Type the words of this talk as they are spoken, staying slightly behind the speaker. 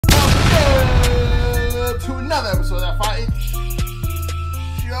another episode of That Fight.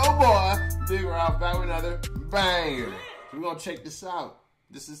 It's your boy, Big Ralph, back with another banger. So we're going to check this out.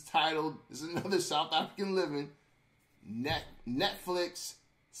 This is titled, this is another South African living, Nextflix,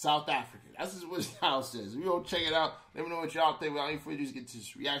 South Africa. That's just what the title says. We're going to check it out. Let me know what y'all think. Without any further ado, get to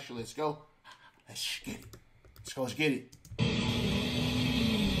this reaction. Let's go. Let's get it. Let's get it.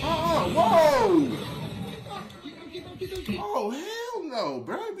 Whoa! Oh, hell no,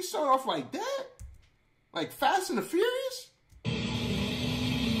 bro. We start off like that? Like Fast and the Furious?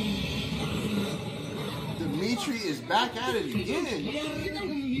 Dimitri is back at it again.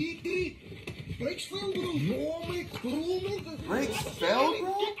 Brakes fell,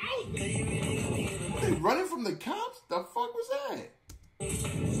 bro? They running from the cops? The fuck was that?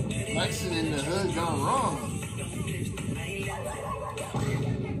 Flexing in the hood gone wrong.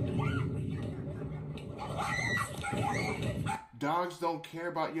 Dogs don't care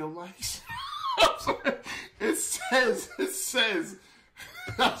about your likes. I'm sorry. It says,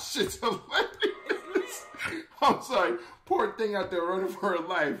 that shit's hilarious. I'm sorry, poor thing out there running for her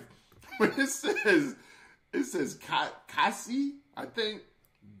life. But it says, Kasi, I think,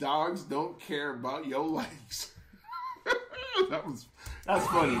 dogs don't care about your likes. That's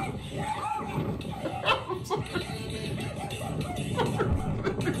funny. I'm sorry.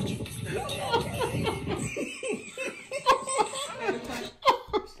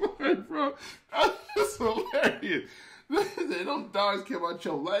 Bro, that's hilarious. They don't dogs care about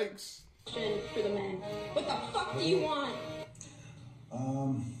your legs. For the men. What the fuck do you want?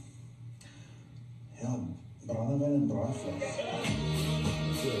 Ja, brandewijn en braaivlees.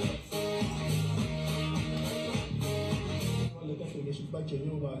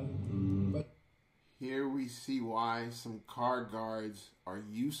 Here we see why some car guards are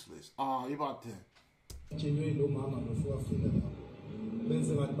useless. Oh, you about to.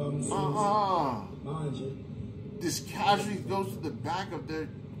 This casually goes to the back of their.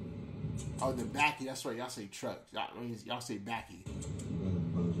 Oh, the backy. That's right. Y'all say trucks. Y'all say backy.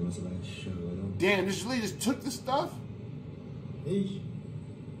 Damn, this lady just took the stuff.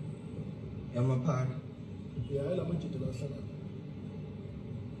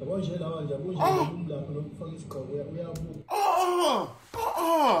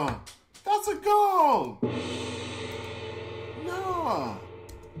 That's a goal. Nah.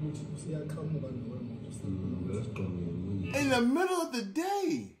 In the middle of the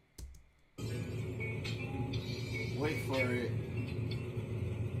day. Wait for it.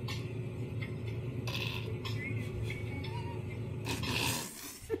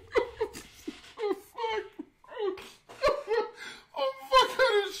 What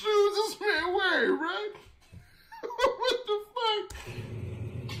kind of shoes this man wearing, right? What the fuck?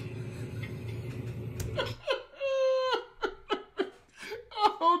 I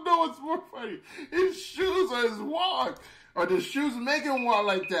don't know what's more funny. His shoes or his walk. Or the shoes make him walk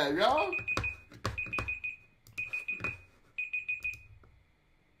like that, y'all?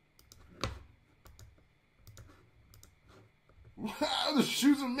 Wow, the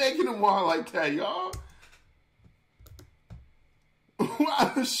shoes are making him walk like that, y'all.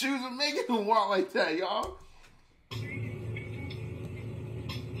 Wow, the shoes are making him walk like that, y'all.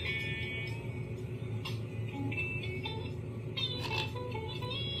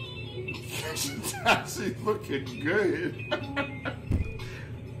 She's actually looking good.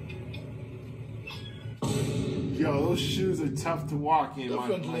 Yo, those shoes are tough to walk in,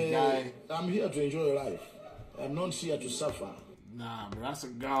 my guy. I'm here to enjoy life. I'm not here to suffer. Nah, but that's a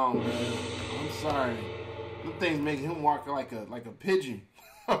gong, man. I'm sorry. Them things making him walk like a pigeon,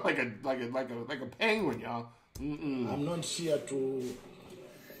 like a penguin, y'all. I'm not here to.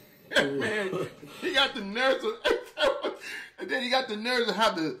 Man, he got the nerves of, and then he got the nerves of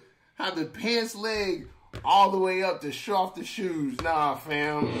how the pants leg all the way up to show off the shoes. Nah,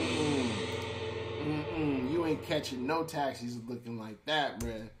 fam. You ain't catching no taxis looking like that,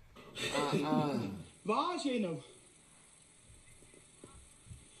 bruh. Waar is jy nou?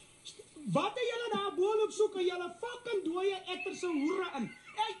 Wat het julle daar boonop soek en julle fucking dooie etterse hoere in?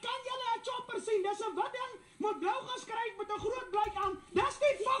 Ek kan julle 'n chopper sien. Dis 'n wat ding met blou geskryf met 'n groot blyk aan. Dis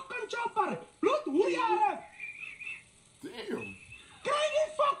die fucking chopper. Bloed hoerjare. Damn. Kry die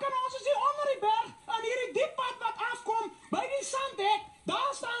fucking ons is hier onder die berg en hierdie diep pad wat afkom by die sandhek.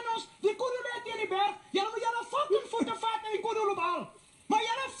 Daar staan ons, die koedoele teen die berg. Julle moet julle fucking voete vat en die koedoele ophaal. Maar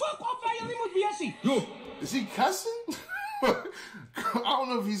julle fuck op waar julle moet wees nie. Yo, is he cussing? I don't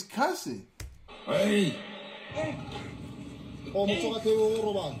know if he's cussing. Hey. Oh, moet ik even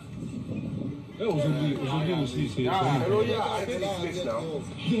horen, Aujourd'hui, aussi, c'est... Hello, yeah, I did this now.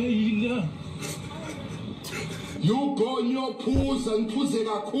 Yeah. You go in your pools and puze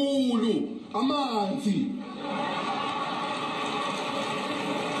kakhulu. Amanzi.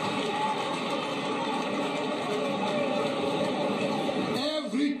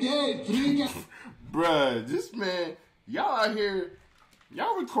 Every day, drink. Bruh, this man, y'all out here,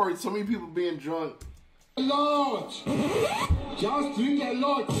 y'all record so many people being drunk. A lot. Just drink a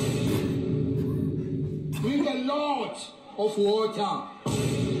lot. Drink a lot of water.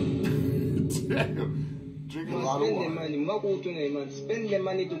 Damn. Drink a lot of Spend the water. money. Spend the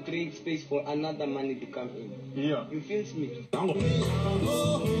money to create space for another money to come in. Yeah. You feel me?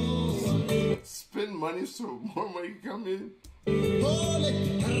 Spend money so more money can come in.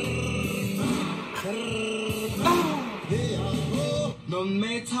 No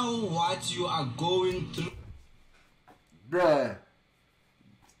matter what you are going through. Bruh.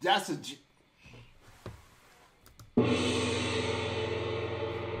 That's a...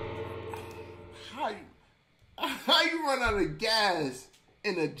 How you run out of gas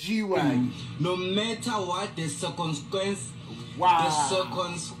in a G-Wagon? No matter what the circumstance, Wow. the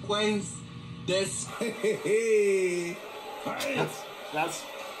circumstance, That's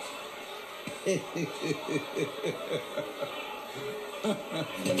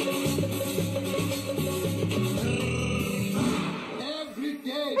Every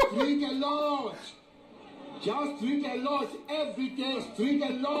day, drink a lot. Just drink a lot every day. Drink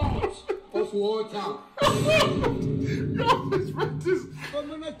a lot of water. Yo, this. But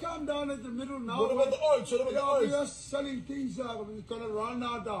when I come down at the middle now, What about the oil? What about the oil? we are selling things. We're gonna run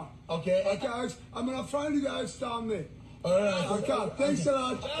now down. Okay. Okay, I'm gonna find you guys down there. Alright. Okay, thanks a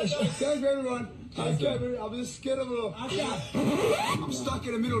lot. Thanks everyone. Okay, I'm just scared of it. I'm stuck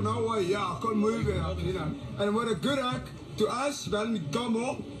in the middle now. Why? Yeah, I can't move it. You know. And what a good act to us. Well, go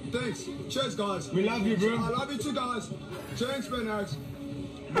more. Thanks. Cheers, guys. We love you, bro. I love you too, guys. Thanks, man.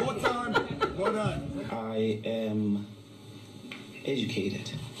 More time. More time. I am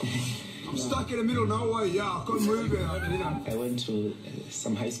educated. I'm stuck in the middle now. Why? Yeah, I can't move it. You know. I went to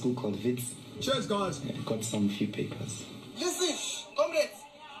some high school called Wits. Cheers, guys. I got some few papers. listen, comrades.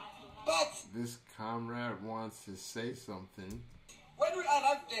 But This comrade wants to say something. when we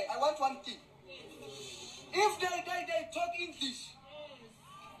arrive there, I want one thing. If they talk English,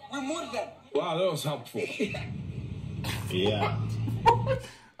 we move them. Wow, that was helpful. Yeah.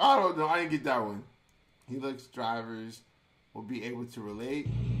 I don't know. I didn't get that one. He looks drivers will be able to relate.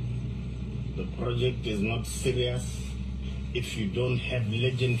 The project is not serious if you don't have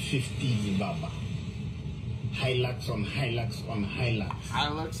Legend 50s, Baba. Hilux on Hilux on Hilux.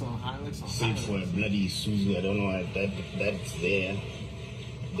 Hilux on Hilux on Save for a bloody Suzu. I don't know why that's there.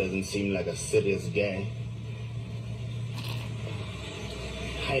 Doesn't seem like a serious guy.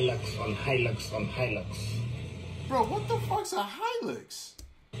 Hilux on Hilux on Hilux. Bro, what the fuck's a Hilux?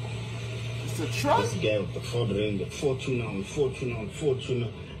 It's a truck? This guy with the Ford Ranger, Fortuner on Fortuner on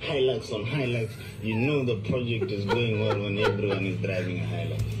Fortuner, Hilux on Hilux. You know the project is going well when everyone is driving a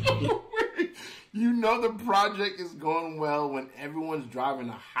Hilux. You know the project is going well when everyone's driving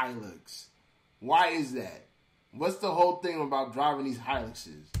a Hilux. Why is that? What's the whole thing about driving these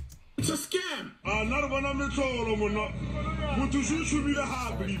Hiluxes? It's a scam. Not one of the total one. What you should be the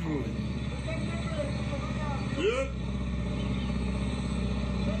happy mood. Yeah.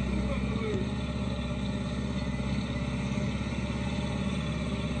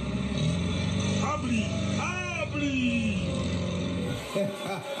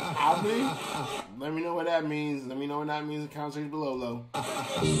 Obli? Let me know what that means. Let me know what that means in the comment section below, low.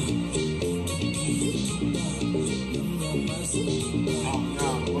 Oh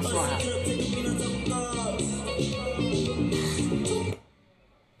no, what's gonna happen?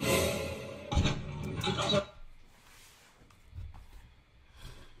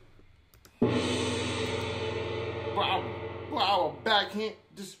 Wow, backhand.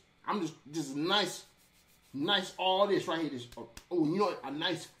 I'm just nice all this right here. This, oh, you know what? A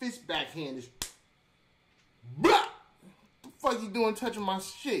nice fist backhand. This, blah! What the fuck you doing touching my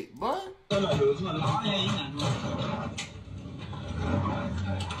shit, bud?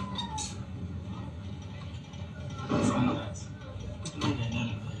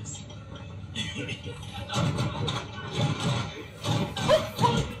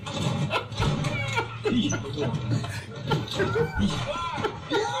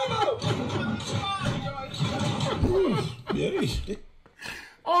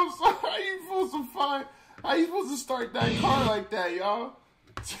 I'm sorry, how you supposed to start that car like that, y'all?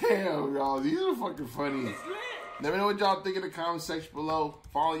 Damn, y'all, these are fucking funny. Let me know what y'all think in the comment section below.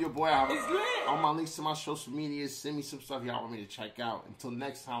 Follow your boy out. All my links to my social media. Send me some stuff y'all want me to check out. Until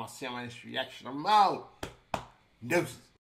next time, I'll see you on my next reaction. I'm out. Deuces.